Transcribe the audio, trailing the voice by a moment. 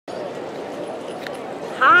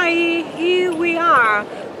Hi, here we are.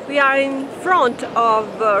 We are in front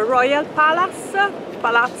of Royal Palace,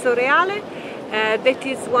 Palazzo Reale. That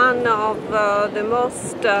is one of the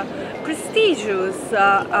most prestigious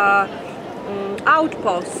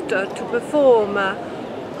outposts to perform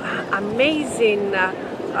amazing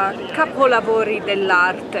capolavori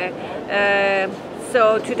dell'arte.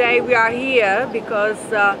 So today we are here because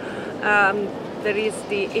there is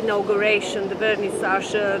the inauguration, the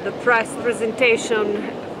vernissage, the press presentation,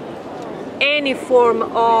 any form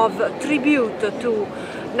of tribute to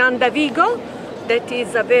Nanda Vigo. That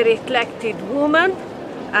is a very eclectic woman,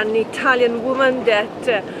 an Italian woman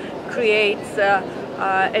that creates a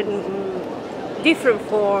different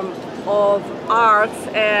form of arts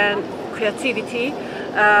and creativity.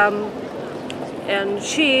 And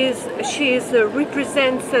she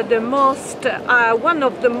represents the most one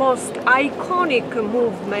of the most iconic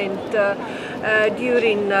movement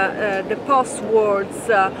during the post-wars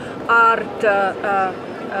art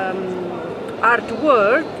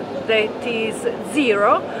world, that is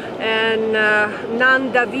zero. And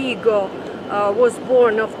Nanda Vigo was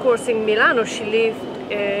born, of course, in Milano. She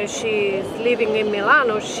is living in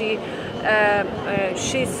Milano. She's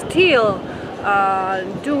still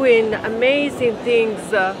doing amazing things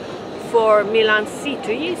for Milan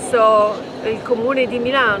city. So il Comune di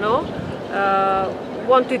Milano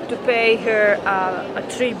wanted to pay her a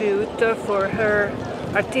tribute for her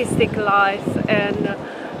artistic life and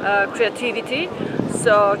creativity.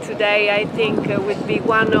 So today I think would be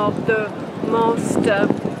one of the most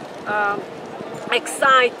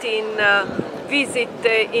exciting visit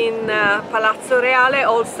in Palazzo Reale,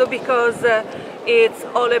 also because it's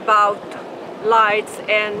all about lights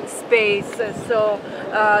and space. So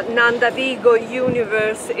Nanda Vigo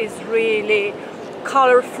universe is really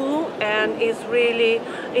colorful and is really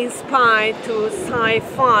inspired to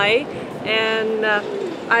sci-fi. And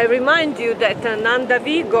I remind you that Nanda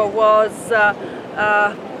Vigo was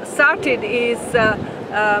started his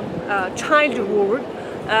childhood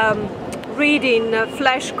reading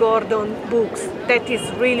Flash Gordon books. That is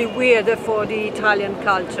really weird for the Italian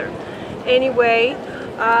culture. Anyway,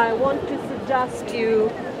 I want to suggest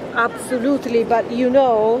you absolutely, but you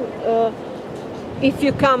know, if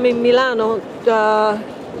you come in Milano,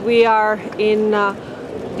 we are in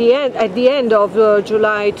at the end of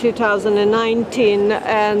July 2019,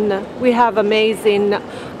 and we have amazing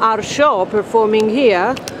art show performing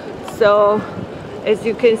here. So as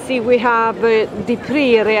you can see, we have the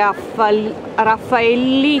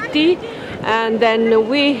Raffaelliti, and then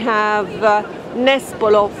we have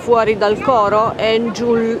Nespolo Fuori dal Coro and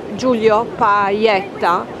Giulio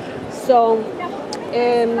Paietta. So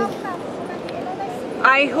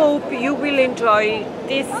I hope you will enjoy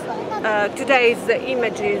this today's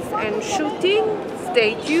images and shooting.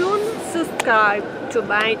 Stay tuned, subscribe to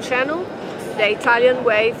my channel, The Italian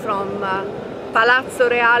Way, from Palazzo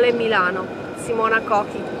Reale, Milano. Simona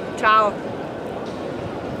Cochi. Ciao!